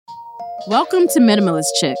Welcome to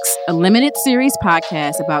Minimalist Chicks, a limited series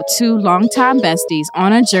podcast about two longtime besties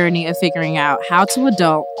on a journey of figuring out how to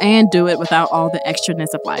adult and do it without all the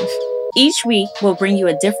extraness of life. Each week, we'll bring you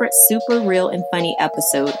a different super real and funny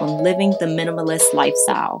episode on living the minimalist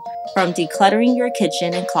lifestyle, from decluttering your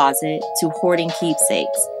kitchen and closet to hoarding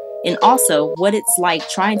keepsakes, and also what it's like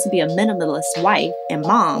trying to be a minimalist wife and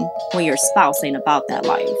mom when your spouse ain't about that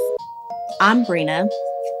life. I'm Brina.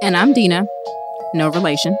 And I'm Dina. No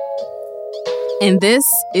relation. And this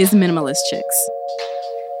is Minimalist Chicks.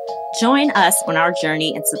 Join us on our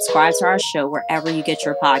journey and subscribe to our show wherever you get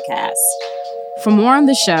your podcasts. For more on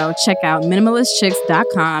the show, check out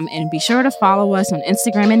minimalistchicks.com and be sure to follow us on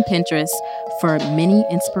Instagram and Pinterest for mini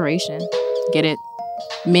inspiration. Get it?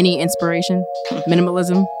 Mini inspiration?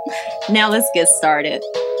 Minimalism? Now let's get started.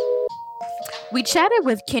 We chatted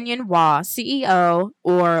with Kenyon Waugh, CEO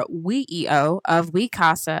or WeEO of We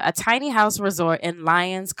Casa, a tiny house resort in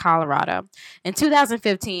Lyons, Colorado. In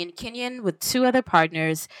 2015, Kenyon, with two other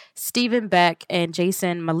partners, Stephen Beck and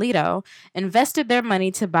Jason Melito, invested their money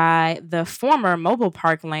to buy the former mobile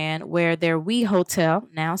park land where their We Hotel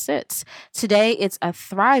now sits. Today, it's a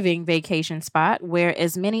thriving vacation spot where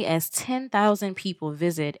as many as 10,000 people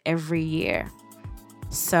visit every year.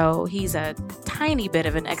 So he's a tiny bit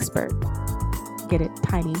of an expert. Get it,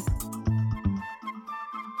 tiny.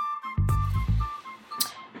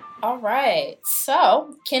 All right.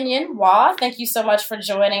 So, Kenyon Waugh, thank you so much for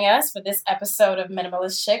joining us for this episode of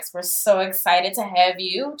Minimalist Chicks. We're so excited to have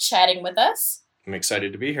you chatting with us. I'm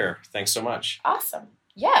excited to be here. Thanks so much. Awesome.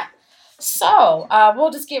 Yeah. So,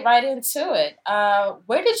 we'll just get right into it.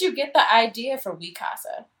 Where did you get the idea for We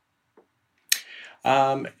Casa?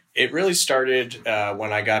 It really started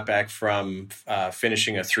when I got back from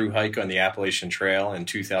finishing a through hike on the Appalachian Trail in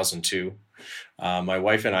 2002. My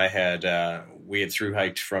wife and I had through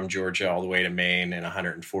hiked from Georgia all the way to Maine in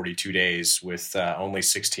 142 days with only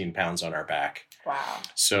 16 pounds on our back. Wow.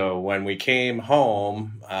 So when we came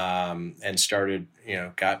home and started,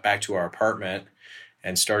 got back to our apartment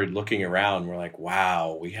and started looking around, we're like,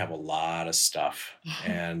 wow, we have a lot of stuff.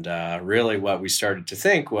 And really what we started to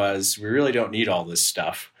think was we really don't need all this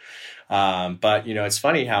stuff. But, it's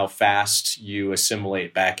funny how fast you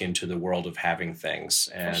assimilate back into the world of having things.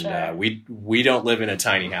 And sure. We don't live in a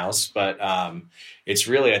tiny house, but it's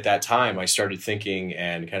really at that time I started thinking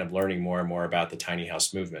and kind of learning more and more about the tiny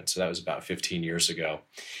house movement. So that was about 15 years ago.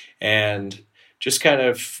 And just kind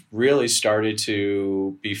of really started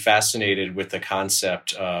to be fascinated with the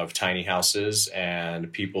concept of tiny houses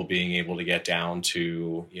and people being able to get down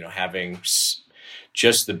to, having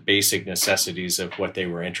just the basic necessities of what they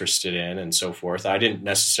were interested in and so forth. I didn't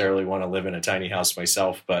necessarily want to live in a tiny house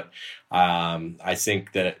myself, but I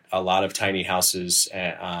think that a lot of tiny houses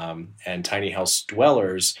and tiny house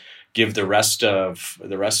dwellers give the rest of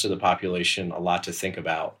the population a lot to think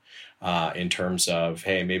about in terms of,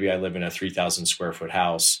 hey, maybe I live in a 3,000 square foot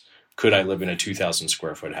house. Could I live in a 2,000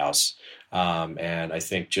 square foot house? And I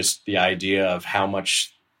think just the idea of how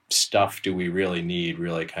much stuff do we really need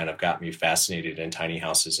really kind of got me fascinated in tiny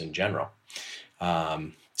houses in general.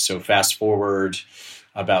 So fast forward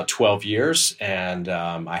about 12 years and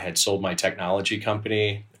I had sold my technology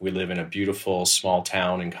company. We live in a beautiful small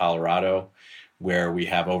town in Colorado where we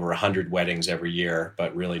have over 100 weddings every year,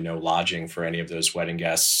 but really no lodging for any of those wedding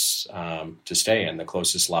guests to stay in. The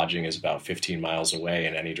closest lodging is about 15 miles away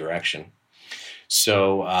in any direction.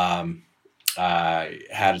 So I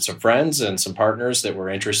had some friends and some partners that were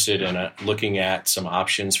interested in looking at some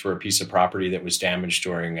options for a piece of property that was damaged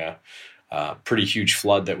during a pretty huge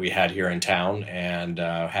flood that we had here in town, and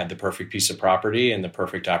had the perfect piece of property and the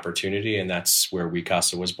perfect opportunity, and that's where We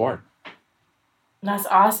Casa was born. That's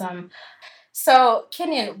awesome. So,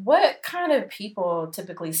 Kenyon, what kind of people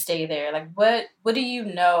typically stay there? Like, what do you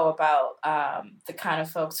know about the kind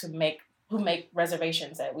of folks who make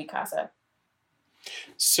reservations at We Casa?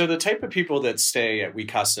 So the type of people that stay at We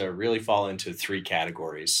Casa really fall into three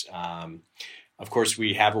categories. Of course,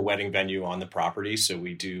 we have a wedding venue on the property, so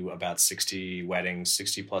we do about 60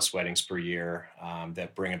 plus weddings per year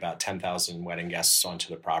that bring about 10,000 wedding guests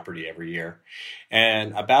onto the property every year.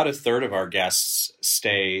 And about a third of our guests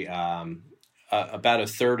stay, about a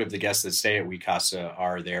third of the guests that stay at We Casa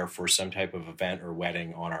are there for some type of event or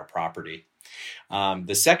wedding on our property.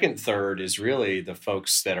 The second third is really the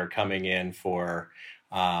folks that are coming in for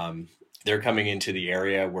they're coming into the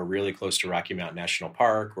area. We're really close to Rocky Mountain National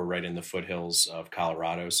Park. We're right in the foothills of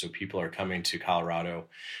Colorado. So people are coming to Colorado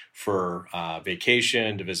for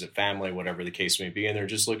vacation, to visit family, whatever the case may be. And they're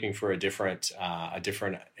just looking for a different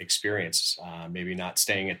experience. Maybe not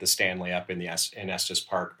staying at the Stanley up in Estes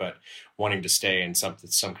Park, but wanting to stay in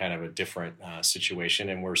some kind of a different situation.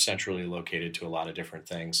 And we're centrally located to a lot of different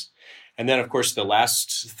things. And then, of course, the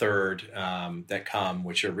last third that come,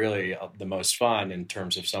 which are really the most fun in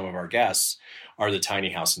terms of some of our guests, are the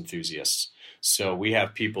tiny house enthusiasts. So we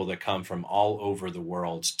have people that come from all over the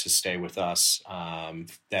world to stay with us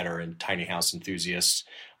that are in tiny house enthusiasts.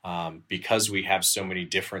 Because we have so many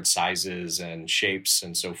different sizes and shapes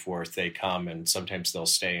and so forth, they come and sometimes they'll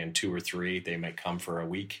stay in 2 or 3. They might come for a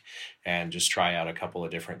week and just try out a couple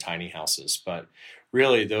of different tiny houses. But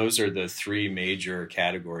really, those are the 3 major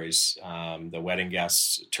categories, the wedding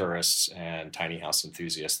guests, tourists, and tiny house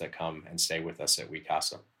enthusiasts that come and stay with us at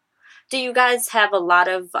WeCasa. Do you guys have a lot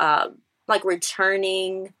of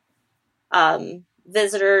returning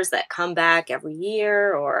visitors that come back every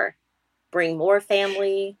year or bring more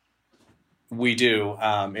family? We do.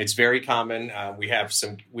 It's very common. We have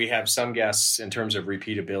some guests in terms of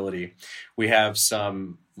repeatability. We have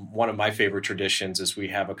one of my favorite traditions is we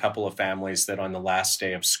have a couple of families that on the last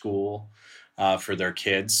day of school for their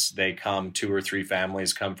kids, they come, 2 or 3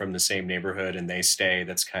 families come from the same neighborhood and they stay.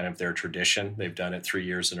 That's kind of their tradition. They've done it 3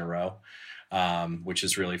 years in a row, which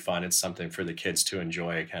is really fun. It's something for the kids to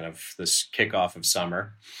enjoy, kind of this kickoff of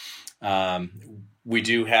summer. We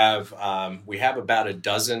do have, we have about a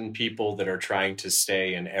dozen people that are trying to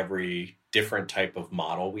stay in every different type of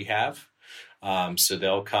model we have. So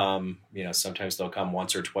they'll come, sometimes they'll come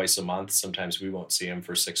once or twice a month. Sometimes we won't see them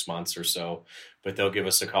for 6 months or so, but they'll give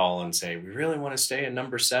us a call and say, we really want to stay in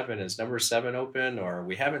number 7. Is number 7 open? Or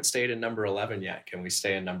we haven't stayed in number 11 yet. Can we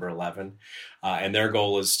stay in number 11? And their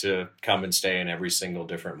goal is to come and stay in every single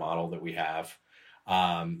different model that we have.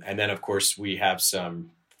 And then of course we have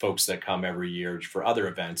some folks that come every year for other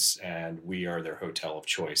events, and we are their hotel of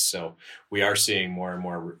choice. So we are seeing more and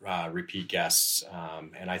more repeat guests.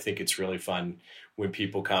 And I think it's really fun when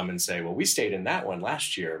people come and say, well, we stayed in that one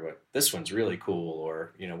last year, but this one's really cool.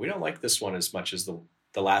 Or, we don't like this one as much as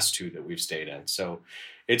the last 2 that we've stayed in. So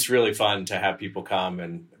it's really fun to have people come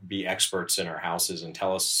and be experts in our houses and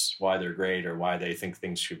tell us why they're great or why they think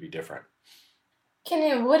things should be different.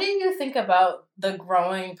 Kenyon, what do you think about the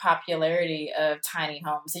growing popularity of tiny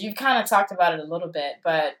homes? You've kind of talked about it a little bit,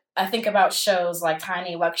 but I think about shows like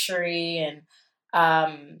Tiny Luxury and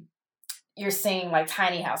you're seeing like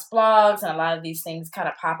tiny house blogs, and a lot of these things kind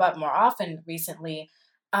of pop up more often recently.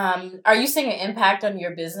 Are you seeing an impact on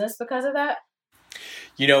your business because of that?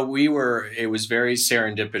 It was very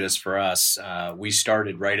serendipitous for us. We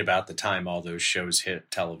started right about the time all those shows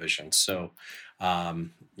hit television. So,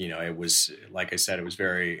 it was, like I said, it was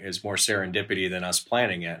more serendipity than us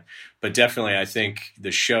planning it. But definitely, I think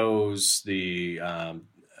the shows, the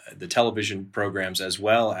television programs, as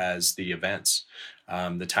well as the events,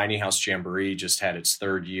 the Tiny House Jamboree just had its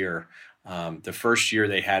 3rd year. The first year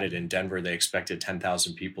they had it in Denver, they expected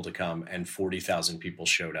 10,000 people to come, and 40,000 people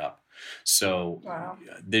showed up. So wow.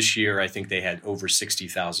 This year, I think they had over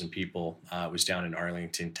 60,000 people. It was down in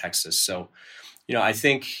Arlington, Texas. So, I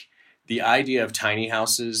think the idea of tiny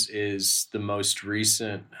houses is the most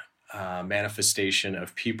recent manifestation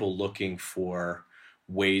of people looking for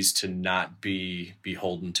ways to not be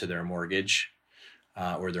beholden to their mortgage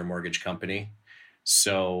or their mortgage company.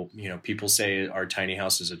 So, people say our tiny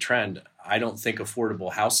house is a trend. I don't think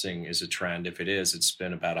affordable housing is a trend. If it is, it's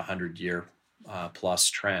been about 100-year plus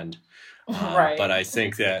trend. Right. But I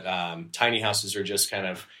think that tiny houses are just kind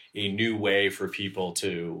of a new way for people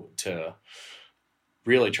to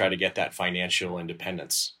really try to get that financial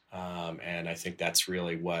independence. And I think that's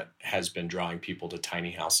really what has been drawing people to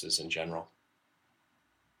tiny houses in general.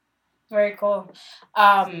 Very cool.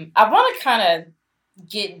 I want to kind of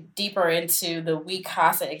get deeper into the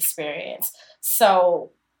WeCasa experience.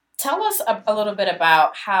 So tell us a little bit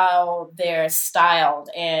about how they're styled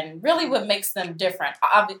and really what makes them different,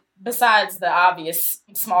 besides the obvious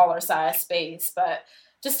smaller size space, but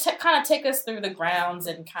just kind of take us through the grounds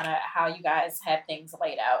and kind of how you guys have things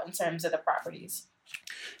laid out in terms of the properties.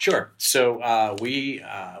 Sure. So we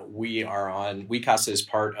are on WeCasa is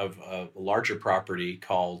part of a larger property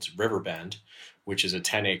called Riverbend, which is a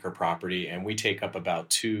 10-acre property, and we take up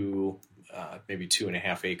about maybe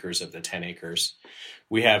 2.5 acres of the 10 acres.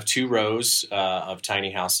 We have 2 rows of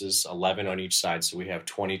tiny houses, 11 on each side, so we have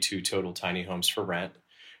 22 total tiny homes for rent.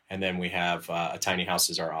 And then we have a tiny house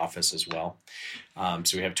as our office as well.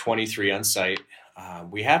 So we have 23 on site.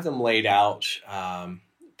 We have them laid out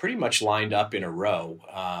pretty much lined up in a row,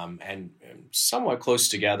 and somewhat close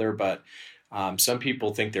together, but some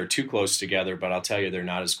people think they're too close together, but I'll tell you, they're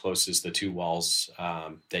not as close as the two walls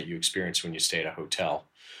that you experience when you stay at a hotel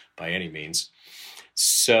by any means.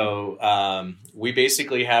 So we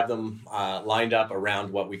basically have them lined up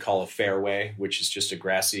around what we call a fairway, which is just a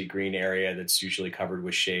grassy green area that's usually covered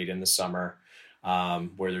with shade in the summer,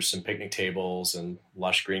 where there's some picnic tables and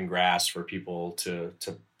lush green grass for people to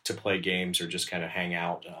play games or just kind of hang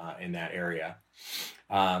out in that area.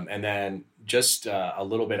 And then just a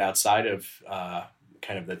little bit outside of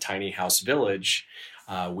kind of the tiny house village,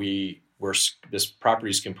 this property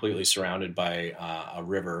is completely surrounded by a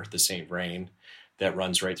river, the St. Vrain, that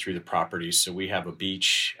runs right through the property. So we have a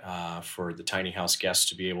beach for the tiny house guests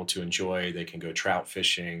to be able to enjoy. They can go trout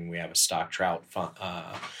fishing. We have a stock trout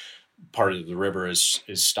part of the river is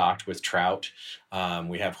stocked with trout.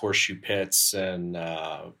 We have horseshoe pits and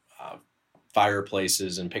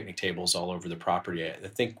fireplaces and picnic tables all over the property. I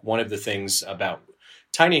think one of the things about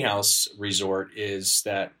tiny house resort is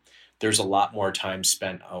that there's a lot more time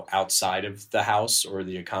spent outside of the house or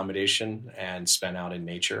the accommodation and spent out in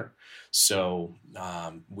nature. So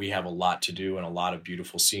we have a lot to do and a lot of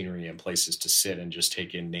beautiful scenery and places to sit and just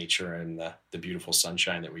take in nature and the beautiful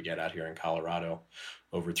sunshine that we get out here in Colorado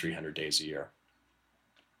over 300 days a year.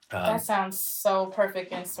 That sounds so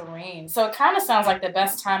perfect and serene. So it kind of sounds like the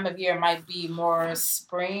best time of year might be more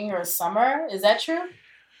spring or summer. Is that true?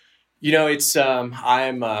 You know, it's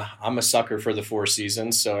I'm a sucker for the four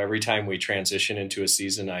seasons. So every time we transition into a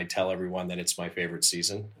season, I tell everyone that it's my favorite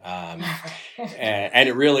season, and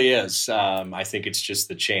it really is. I think it's just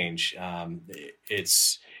the change.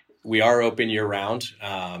 We are open year round.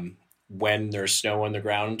 When there's snow on the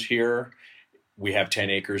ground here, we have 10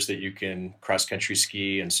 acres that you can cross-country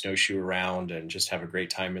ski and snowshoe around and just have a great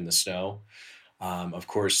time in the snow. Of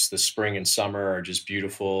course, the spring and summer are just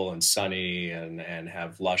beautiful and sunny and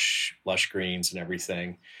have lush greens and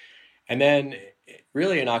everything. And then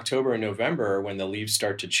really in October and November, when the leaves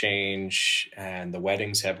start to change and the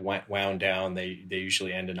weddings have wound down, they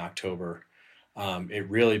usually end in October. It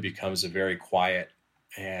really becomes a very quiet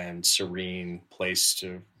and serene place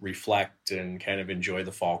to reflect and kind of enjoy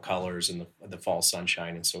the fall colors and the fall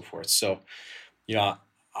sunshine and so forth. So, you know,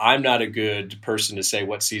 I'm not a good person to say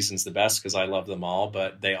what season's the best because I love them all,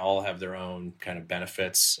 but they all have their own kind of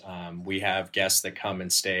benefits. We have guests that come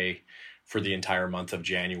and stay for the entire month of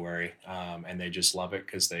January, and they just love it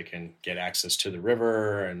because they can get access to the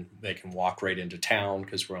river and they can walk right into town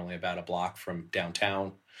because we're only about a block from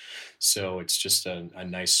downtown. So it's just a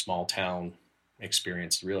nice small town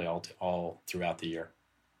experience really all throughout the year.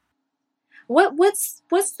 What's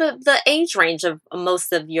the age range of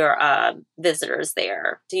most of your visitors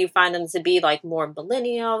there? Do you find them to be like more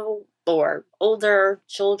millennial or older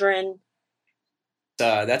children?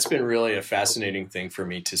 That's been really a fascinating thing for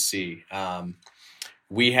me to see.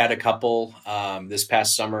 We had a couple this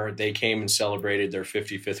past summer. They came and celebrated their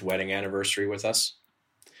 55th wedding anniversary with us.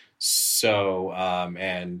 So,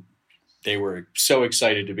 and they were so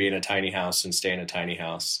excited to be in a tiny house and stay in a tiny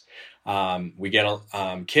house. We get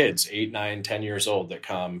kids, 8, 9, 10 years old that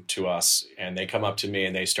come to us and they come up to me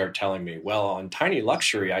and they start telling me, well, on Tiny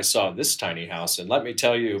Luxury, I saw this tiny house and let me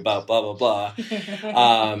tell you about blah, blah,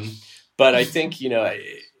 blah. But I think, you know,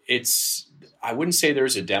 I wouldn't say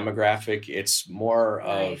there's a demographic. It's more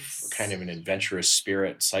of kind of an adventurous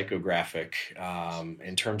spirit, psychographic,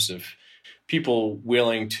 in terms of people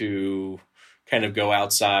willing to kind of go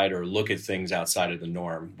outside or look at things outside of the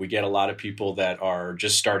norm. We get a lot of people that are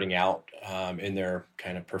just starting out in their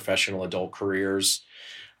kind of professional adult careers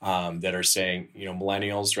that are saying, you know,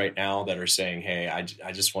 millennials right now that are saying, hey,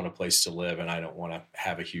 I just want a place to live and I don't want to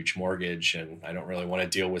have a huge mortgage and I don't really want to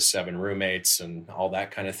deal with 7 roommates and all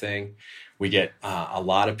that kind of thing. We get a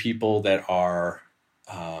lot of people that are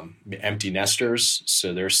empty nesters.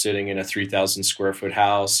 So they're sitting in a 3,000 square foot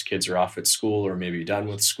house. Kids are off at school or maybe done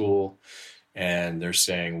with school. And they're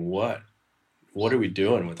saying, what are we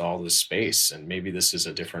doing with all this space? And maybe this is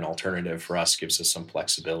a different alternative for us, gives us some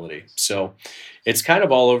flexibility. So it's kind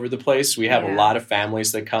of all over the place. We have a lot of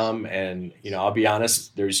families that come and, you know, I'll be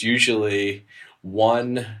honest, there's usually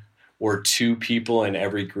 1 or 2 people in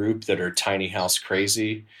every group that are tiny house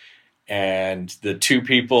crazy. And the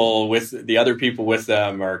the other people with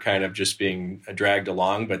them are kind of just being dragged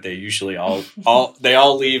along, but they usually all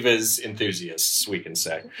leave as enthusiasts, we can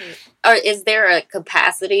say. Or is there a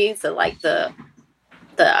capacity to like the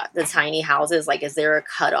tiny houses? Like, is there a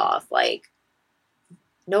cutoff? Like,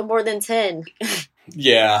 no more than 10?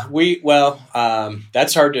 Yeah,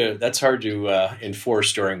 that's hard to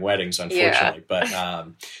enforce during weddings, unfortunately.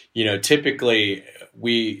 But typically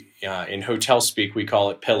we in hotel speak we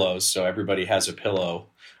call it pillows, so everybody has a pillow.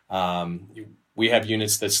 Um, we have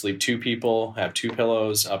units that sleep two people, have two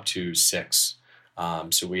pillows, up to six.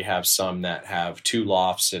 So we have some that have two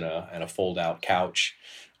lofts and a fold out couch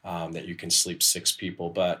that you can sleep six people.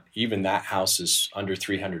 But even that house is under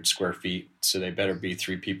 300 square feet, so they better be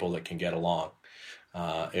three people that can get along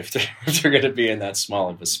if they're, if they're going to be in that small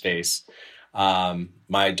of a space.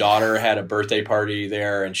 My daughter had a birthday party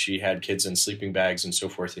there, and she had kids in sleeping bags and so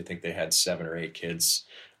forth. I think they had 7 or 8 kids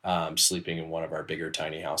sleeping in one of our bigger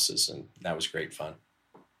tiny houses, and that was great fun.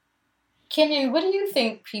 Kenyon, what do you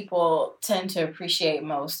think people tend to appreciate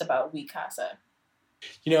most about We Casa?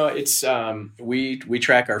 It's we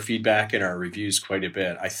track our feedback and our reviews quite a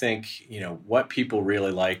bit. I think what people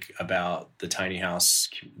really like about the tiny house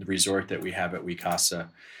resort that we have at We Casa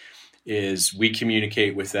is we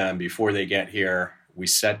communicate with them before they get here. We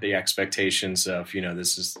set the expectations of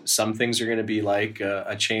this is some things are going to be like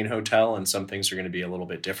a chain hotel, and some things are going to be a little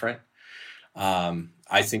bit different.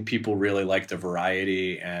 I think people really like the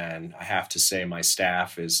variety, and I have to say my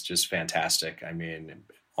staff is just fantastic. I mean,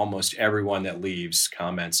 almost everyone that leaves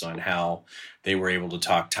comments on how they were able to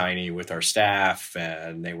talk tiny with our staff,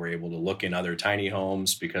 and they were able to look in other tiny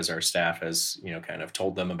homes because our staff has, kind of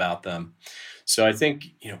told them about them. So I think,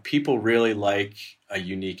 people really like a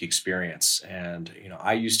unique experience. And,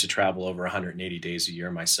 I used to travel over 180 days a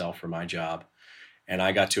year myself for my job. And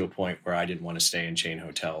I got to a point where I didn't want to stay in chain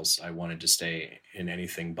hotels. I wanted to stay in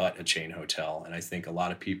anything but a chain hotel. And I think a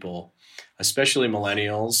lot of people, especially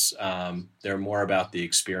millennials, they're more about the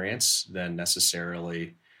experience than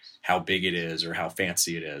necessarily how big it is or how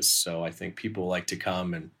fancy it is. So I think people like to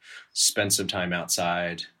come and spend some time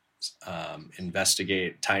outside,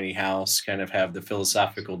 investigate tiny house, kind of have the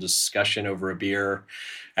philosophical discussion over a beer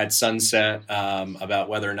at sunset about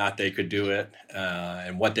whether or not they could do it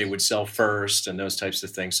and what they would sell first and those types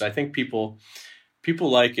of things. So I think people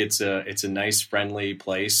like it's a nice, friendly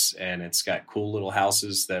place, and it's got cool little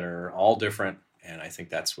houses that are all different. And I think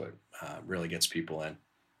that's what really gets people in.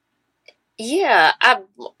 Yeah, I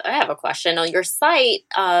have a question on your site.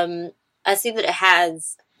 I see that it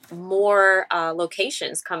has more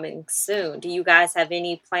locations coming soon. Do you guys have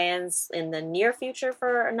any plans in the near future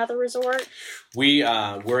for another resort?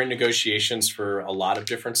 We're in negotiations for a lot of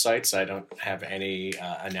different sites. I don't have any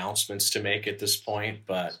announcements to make at this point,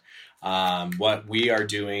 but what we are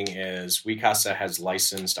doing is We Casa has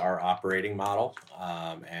licensed our operating model,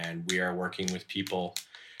 and we are working with people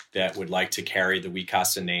that would like to carry the We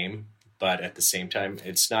Casa name, but at the same time,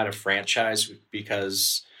 it's not a franchise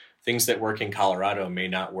because things that work in Colorado may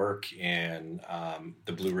not work in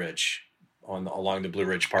the Blue Ridge along the Blue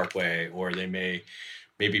Ridge Parkway, or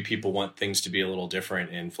maybe people want things to be a little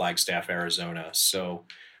different in Flagstaff, Arizona. So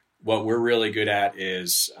what we're really good at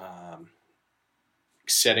is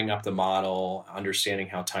setting up the model, understanding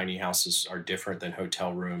how tiny houses are different than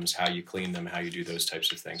hotel rooms, how you clean them, how you do those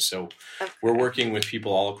types of things. So we're working with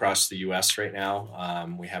people all across the U.S. right now.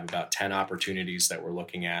 We have about 10 opportunities that we're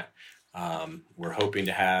looking at. We're hoping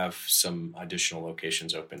to have some additional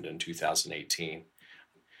locations opened in 2018.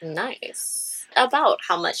 Nice. About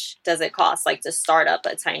how much does it cost, like, to start up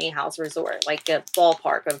a tiny house resort, like a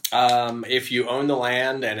ballpark of? If you own the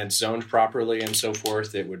land and it's zoned properly and so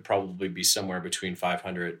forth, it would probably be somewhere between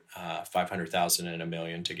 500,000 and $1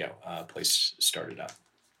 million to get a place started up.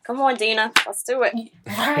 Come on, Dina, let's do it.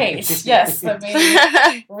 Right. Yes. Let me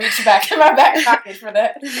reach back in my back pocket for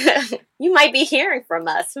that. You might be hearing from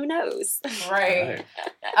us. Who knows? Right.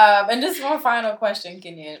 And just one final question,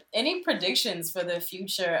 Kenyon. Any predictions for the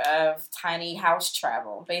future of tiny house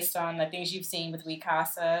travel based on the things you've seen with We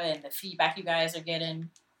Casa and the feedback you guys are getting?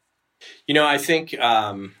 I think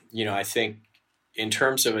in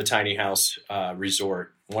terms of a tiny house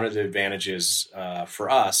resort, one of the advantages for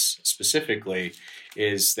us specifically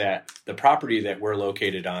is that the property that we're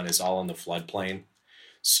located on is all in the floodplain.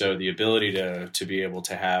 So the ability to be able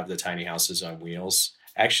to have the tiny houses on wheels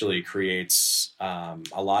actually creates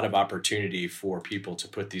a lot of opportunity for people to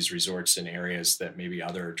put these resorts in areas that maybe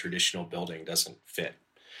other traditional building doesn't fit.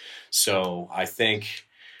 So I think,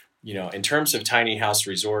 in terms of tiny house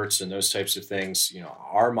resorts and those types of things,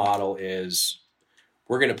 our model is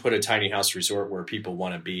we're going to put a tiny house resort where people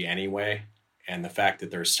want to be anyway. And the fact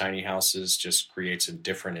that there's tiny houses just creates a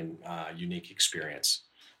different and unique experience.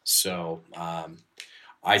 So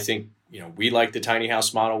I think, we like the tiny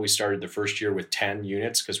house model. We started the first year with 10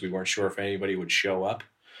 units because we weren't sure if anybody would show up.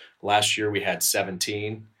 Last year we had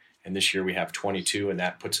 17, and this year we have 22, and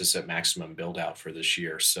that puts us at maximum build out for this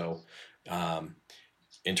year. So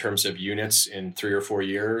in terms of units in 3 or 4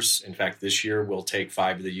 years. In fact, this year we'll take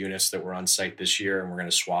 5 of the units that were on site this year, and we're going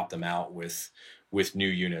to swap them out with new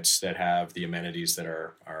units that have the amenities that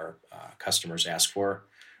our customers ask for,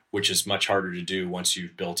 which is much harder to do once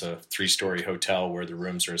you've built a 3-story hotel where the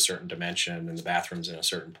rooms are a certain dimension and the bathrooms in a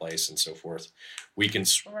certain place and so forth. We can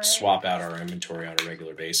swap out our inventory on a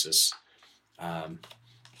regular basis.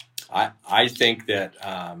 I think that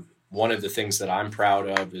one of the things that I'm proud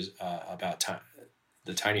of is about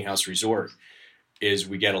the Tiny House Resort is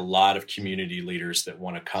we get a lot of community leaders that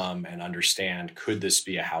want to come and understand, could this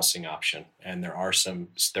be a housing option? And there are some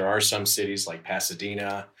cities like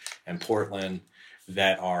Pasadena and Portland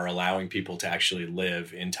that are allowing people to actually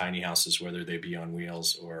live in tiny houses, whether they be on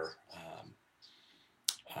wheels or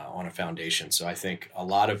on a foundation. So I think a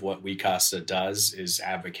lot of what WeCasa does is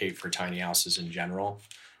advocate for tiny houses in general,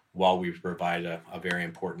 while we provide a very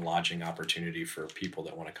important lodging opportunity for people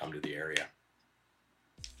that want to come to the area.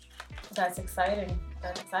 That's exciting.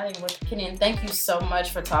 Well, Kenyon, thank you so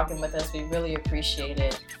much for talking with us. We really appreciate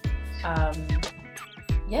it.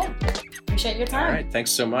 Appreciate your time. All right.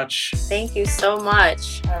 Thanks so much. Thank you so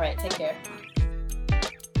much. All right. Take care.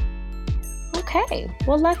 Okay.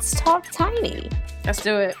 Well, let's talk tiny. Let's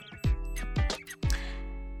do it.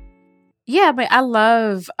 Yeah, but I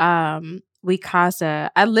love WeCasa.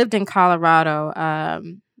 I lived in Colorado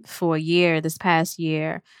for a year this past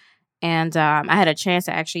year. And I had a chance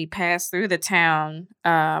to actually pass through the town,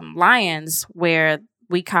 Lyons, where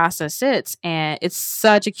WeCasa sits. And it's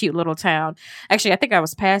such a cute little town. Actually, I think I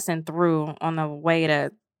was passing through on the way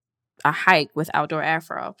to a hike with Outdoor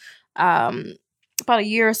Afro about a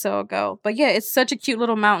year or so ago. But yeah, it's such a cute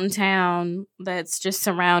little mountain town that's just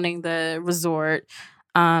surrounding the resort.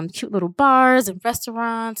 Cute little bars and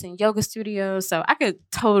restaurants and yoga studios. So I could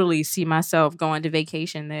totally see myself going to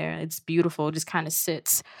vacation there. It's beautiful. It just kind of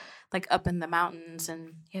sits like up in the mountains,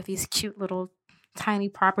 and you have these cute little tiny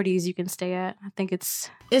properties you can stay at. I think it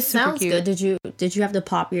sounds cute. Good. Did you have to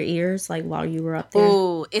pop your ears like while you were up there?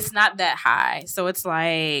 Oh, it's not that high. So it's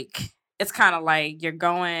kind of like you're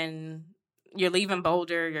leaving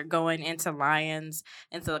Boulder, you're going into Lyons,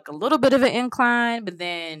 into like a little bit of an incline, but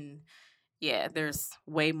then there's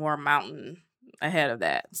way more mountain ahead of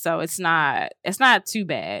that. So it's not too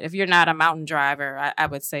bad. If you're not a mountain driver, I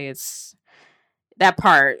would say that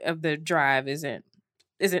part of the drive isn't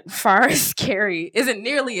far as scary, isn't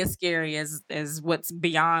nearly as scary as what's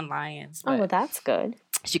beyond Lyons. Well, that's good.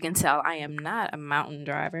 As you can tell, I am not a mountain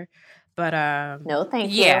driver, but no,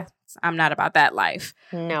 thank you. Yeah, I'm not about that life.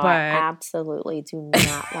 No, I absolutely do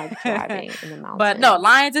not like driving in the mountains. But no,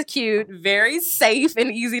 Lyons is cute, very safe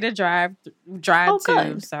and easy to drive to.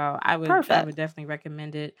 Good. So I would definitely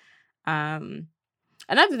recommend it.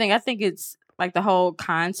 Another thing, I think it's like the whole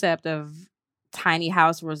concept of tiny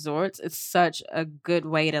house resorts. It's such a good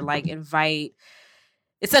way to invite.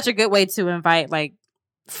 It's such a good way to invite like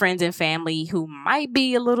friends and family who might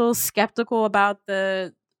be a little skeptical about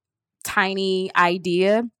the tiny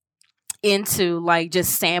idea into like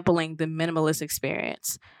just sampling the minimalist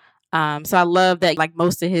experience. So I love that like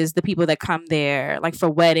most of the people that come there like for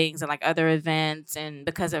weddings and like other events and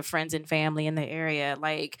because of friends and family in the area,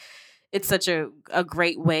 like it's such a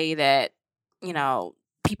great way that,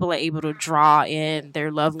 people are able to draw in their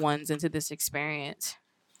loved ones into this experience.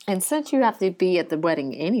 And since you have to be at the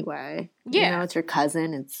wedding anyway, it's your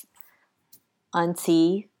cousin, it's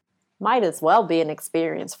auntie, might as well be an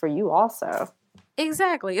experience for you also.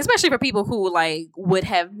 Exactly. Especially for people who like would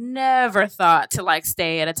have never thought to like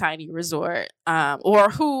stay at a tiny resort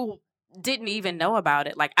or who didn't even know about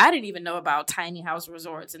it. Like I didn't even know about tiny house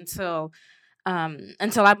resorts until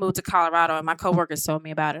I moved to Colorado and my coworkers told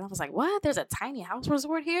me about it. I was like, what? There's a tiny house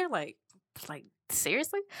resort here? Like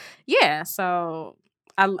seriously? Yeah. So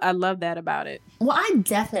I love that about it. Well, I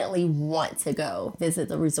definitely want to go visit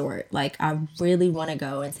the resort. Like I really want to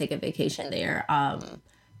go and take a vacation there.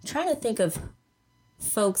 Trying to think of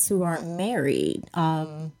folks who aren't married,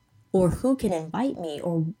 or who can invite me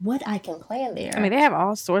or what I can plan there. I mean, they have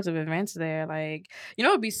all sorts of events there. Like,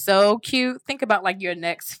 it'd be so cute. Think about like your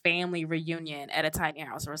next family reunion at a tiny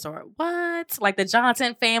house resort. What? Like the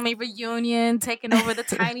Johnson family reunion taking over the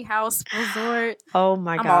tiny house resort. Oh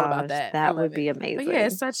my god. I'm all about that. That would be amazing. But yeah,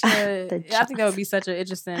 it's such a I think that would be such an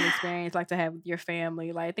interesting experience like to have with your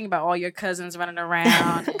family. Like think about all your cousins running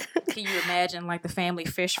around. Can you imagine like the family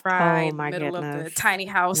fish fry in the middle of the tiny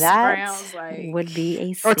house grounds? Like would be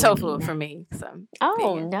a or tofu for me. So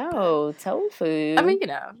no, tofu. I mean,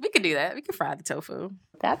 we could do that. We could fry the tofu.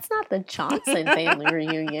 That's not the Johnson family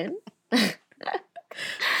reunion.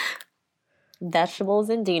 Vegetables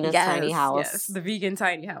in Dina's tiny house. Yes, the vegan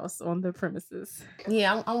tiny house on the premises.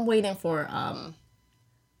 Yeah, I'm waiting for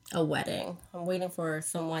a wedding. I'm waiting for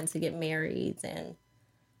someone to get married and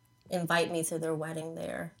invite me to their wedding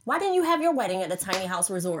there. Why didn't you have your wedding at the tiny house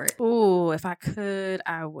resort? Ooh, if I could,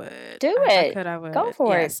 I would. Do If I it. could, I would. Go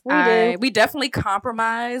for it. Yes, We do. we definitely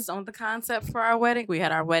compromised on the concept for our wedding. We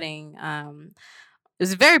had our wedding. It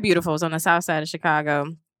was very beautiful. It was on the south side of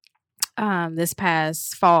Chicago. This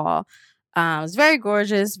past fall, it was very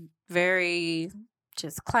gorgeous, very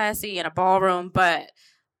just classy in a ballroom. But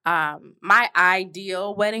my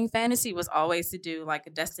ideal wedding fantasy was always to do like a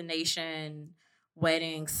destination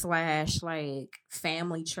wedding / like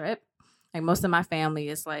family trip. Like most of my family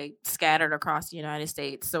is like scattered across the United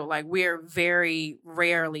States. So like we're very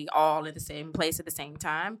rarely all in the same place at the same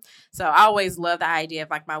time. So I always love the idea of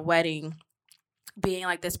like my wedding being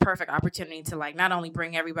like this perfect opportunity to like not only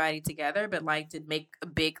bring everybody together but like to make a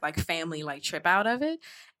big like family like trip out of it.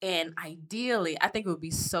 And ideally I think it would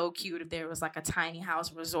be so cute if there was like a tiny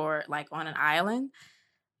house resort like on an island.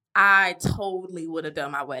 I totally would have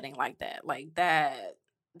done my wedding like that. Like that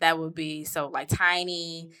would be so like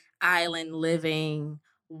tiny island living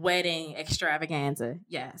wedding extravaganza.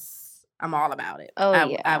 Yes. I'm all about it. Oh,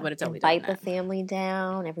 I would have totally done Invite the that. family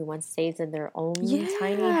down. Everyone stays in their own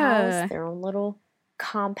tiny Yeah. house, their own little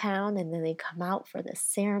compound, and then they come out for the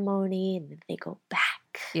ceremony, and then they go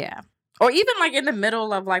back. Yeah. Or even like in the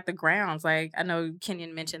middle of like the grounds. Like I know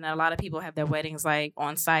Kenyon mentioned that a lot of people have their weddings like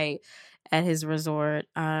on site at his resort.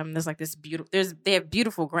 There's like this they have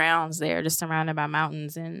beautiful grounds there just surrounded by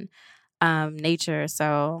mountains and nature.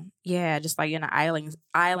 So yeah, just like in an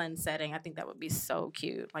island setting, I think that would be so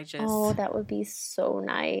cute. Like just Oh, that would be so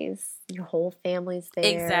nice. Your whole family's there.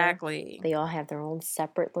 exactly. They all have their own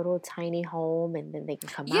separate little tiny home, and then they can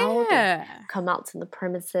come out and come out to the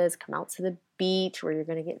premises, come out to the beach where you're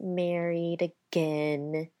going to get married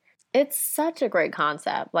again. It's such a great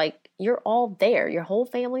concept. Like, you're all there. Your whole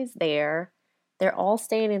family's there. They're all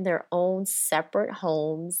staying in their own separate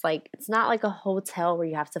homes. Like, it's not like a hotel where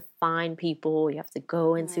you have to find people. You have to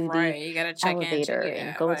go into right. the You gotta check elevator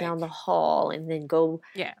and go down the hall and then go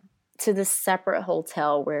to the separate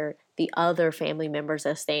hotel where the other family members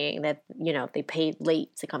are staying that, you know, they paid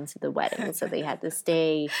late to come to the wedding. So they had to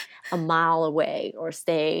stay a mile away or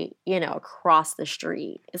stay, you know, across the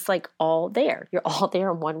street. It's like all there. You're all there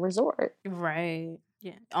in one resort. Right.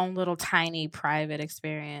 Yeah. Own little tiny private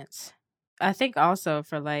experience. I think also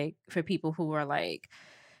for people who are like,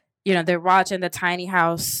 you know, they're watching the tiny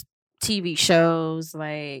house TV shows,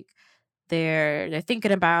 like they're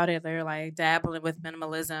thinking about it, they're like dabbling with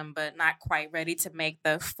minimalism but not quite ready to make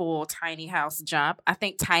the full tiny house jump. I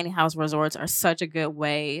think tiny house resorts are such a good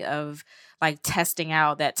way of like testing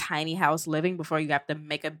out that tiny house living before you have to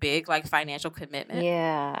make a big like financial commitment.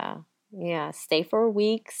 Yeah. Stay for a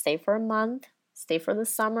week, stay for a month, stay for the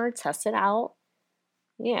summer, test it out.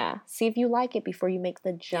 Yeah, see if you like it before you make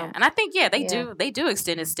the jump. Yeah. And I think they do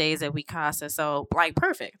extended stays at Wicasa, so like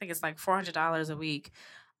perfect. I think it's like $400 a week,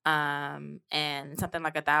 and something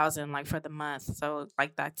like $1,000 like for the month. So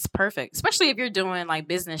like that's perfect, especially if you're doing like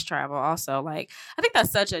business travel. Also, like I think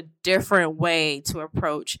that's such a different way to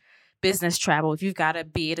approach business travel. If you've got to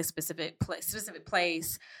be at a specific place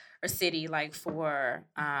or city, like for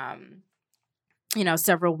you know,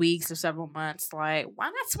 several weeks or several months, like why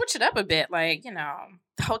not switch it up a bit? Like, you know,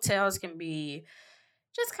 hotels can be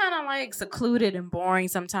just kind of like secluded and boring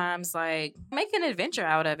sometimes. Like make an adventure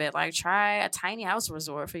out of it. Like try a tiny house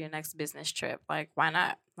resort for your next business trip. Like why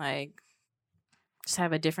not? Like just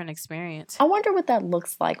have a different experience. I wonder what that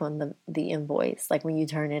looks like on the invoice, like when you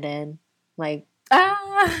turn it in. Like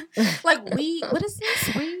like what is this?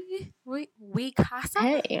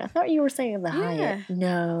 Wicasa? Hey, I thought you were saying the Hyatt.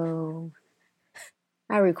 No.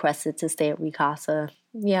 I requested to stay at Wicasa.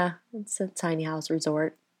 Yeah, it's a tiny house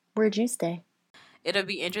resort. Where'd you stay? It'll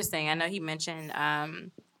be interesting. I know he mentioned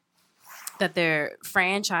that they're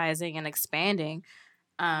franchising and expanding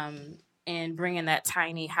and bringing that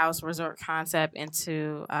tiny house resort concept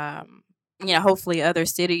into, you know, hopefully other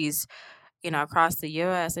cities, you know, across the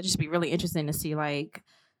U.S. It'd just be really interesting to see, like,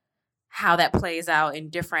 how that plays out in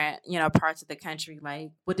different, you know, parts of the country.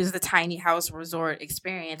 Like, what does the tiny house resort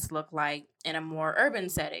experience look like in a more urban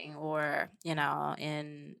setting, or, you know,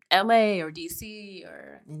 in LA or DC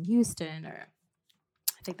or in Houston? Or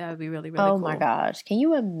I think that would be really, really cool. Oh my gosh. Can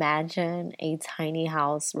you imagine a tiny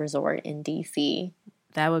house resort in DC?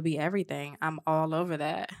 That would be everything. I'm all over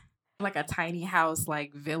that. Like a tiny house,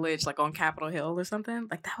 like village, like on Capitol Hill or something.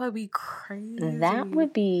 Like that would be crazy. That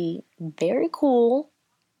would be very cool.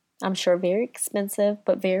 I'm sure very expensive,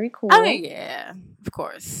 but very cool. Oh, yeah, of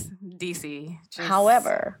course. DC.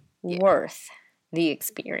 However, worth the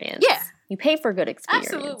experience. You pay for good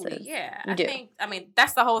experiences. Absolutely, yeah. You do. I mean,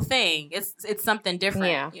 that's the whole thing. It's something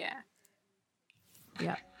different. Yeah.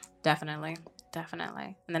 Definitely.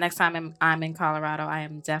 And the next time I'm in Colorado, I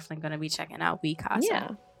am definitely going to be checking out We Casa. Yeah.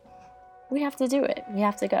 We have to do it. We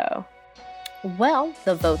have to go. Well,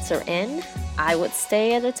 the votes are in. I would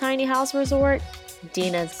stay at a tiny house resort.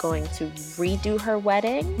 Dina's going to redo her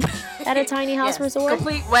wedding at a tiny house resort.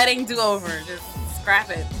 Complete wedding do-over. Just scrap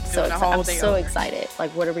it. I'm so excited.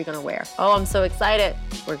 Like, what are we going to wear? Oh, I'm so excited.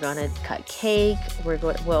 We're going to cut cake. We're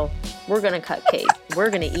going to cut cake.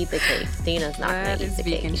 We're going to eat the cake. Dina's not going to eat the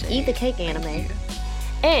cake. Eat the cake, anime.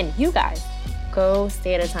 And you guys, go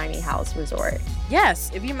stay at a tiny house resort.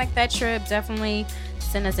 Yes, if you make that trip, definitely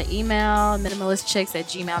send us an email,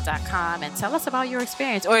 minimalistchicks@gmail.com, and tell us about your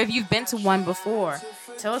experience. Or if you've been to one before,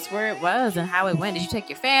 tell us where it was and how it went. Did you take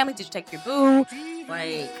your family? Did you take your boo?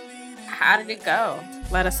 Like, how did it go?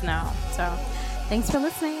 Let us know. So, thanks for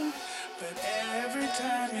listening. But every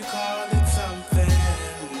time you call it something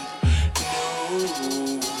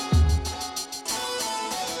new,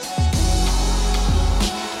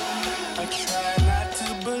 I try not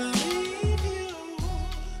to believe you.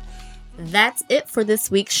 That's it for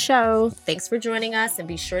this week's show. Thanks for joining us, and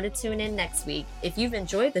be sure to tune in next week. If you've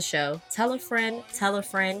enjoyed the show, tell a friend, tell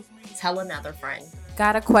another friend.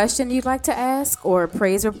 Got a question you'd like to ask or a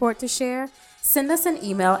praise report to share? Send us an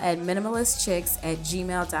email at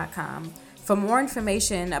minimalistchicks@gmail.com. For more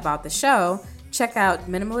information about the show, check out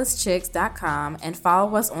minimalistchicks.com and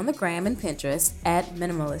follow us on the gram and Pinterest at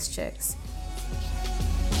minimalistchicks.